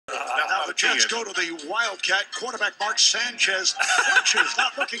The Jets go to the Wildcat. Quarterback Mark Sanchez flinches,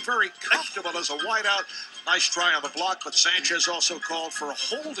 not looking very comfortable as a wideout. Nice try on the block, but Sanchez also called for a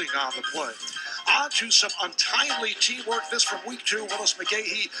holding on the play. On to some untimely teamwork. This from week 2. Willis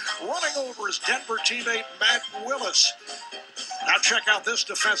McGahee running over his Denver teammate Matt Willis. Now check out this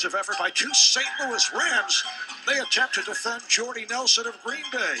defensive effort by 2 St. Louis Rams. They attempt to defend Jordy Nelson of Green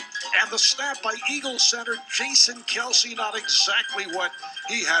Bay. And the snap by Eagles center Jason Kelsey, not exactly what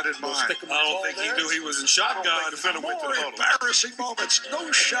he had in mind. I don't think he knew he was in shotgun. Defender went to the huddle. Embarrassing moments.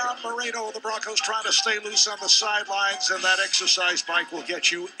 No Sean Moreno of the Broncos trying to stay loose on the sidelines, and that exercise bike will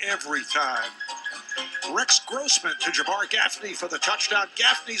get you every time. Rex Grossman to Jabbar Gaffney for the touchdown.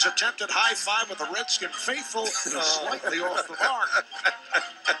 Gaffney's attempted high five with the Redskin faithful is slightly off the mark.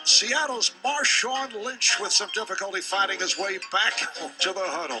 Seattle's Marshawn Lynch with some difficulty finding his way back to the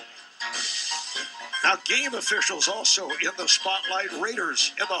huddle. Now, game officials also in the spotlight.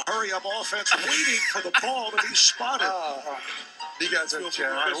 Raiders in the hurry-up offense, waiting for the ball to be spotted. You guys are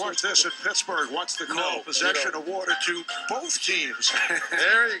watch this in Pittsburgh. Watch the call. Possession awarded to both teams.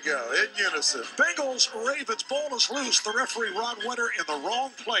 There you go, in unison. Bengals, Ravens, ball is loose. The referee, Ron Winter, in the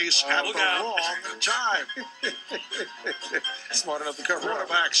wrong place at the wrong time. Smart enough to cover.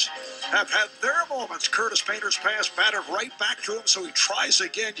 Quarterbacks have had their moments. Curtis Painter's pass batted right back to him, so he tries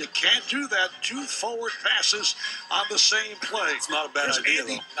again. You can't do that. 2 forward passes on the same play. It's not a bad idea,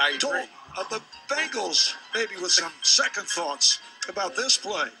 Andy though. I agree. Of the Bengals, maybe with some second thoughts about this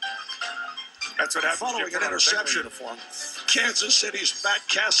play. That's what happened. Following an interception. Kansas City's Matt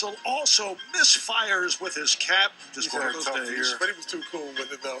Castle also misfires with his cap. Just one of those days. But he was too cool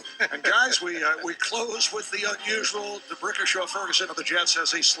with it, though. And guys, we close with the unusual. DeBrickashaw Ferguson of the Jets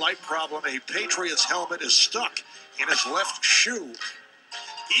has a slight problem. A Patriots helmet is stuck in his left shoe.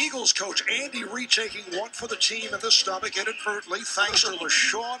 Eagles coach Andy Reid taking one for the team in the stomach inadvertently, thanks to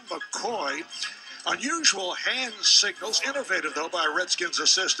LaShawn McCoy. Unusual hand signals, innovative, though, by Redskins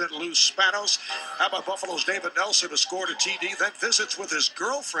assistant Lou Spanos. How about Buffalo's David Nelson, who scored a TD, then visits with his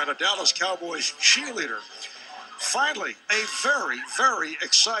girlfriend, a Dallas Cowboys cheerleader. Finally, a very, very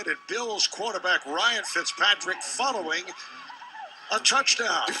excited Bills quarterback Ryan Fitzpatrick following a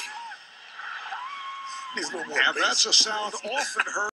touchdown. He's no more and that's a sound often heard.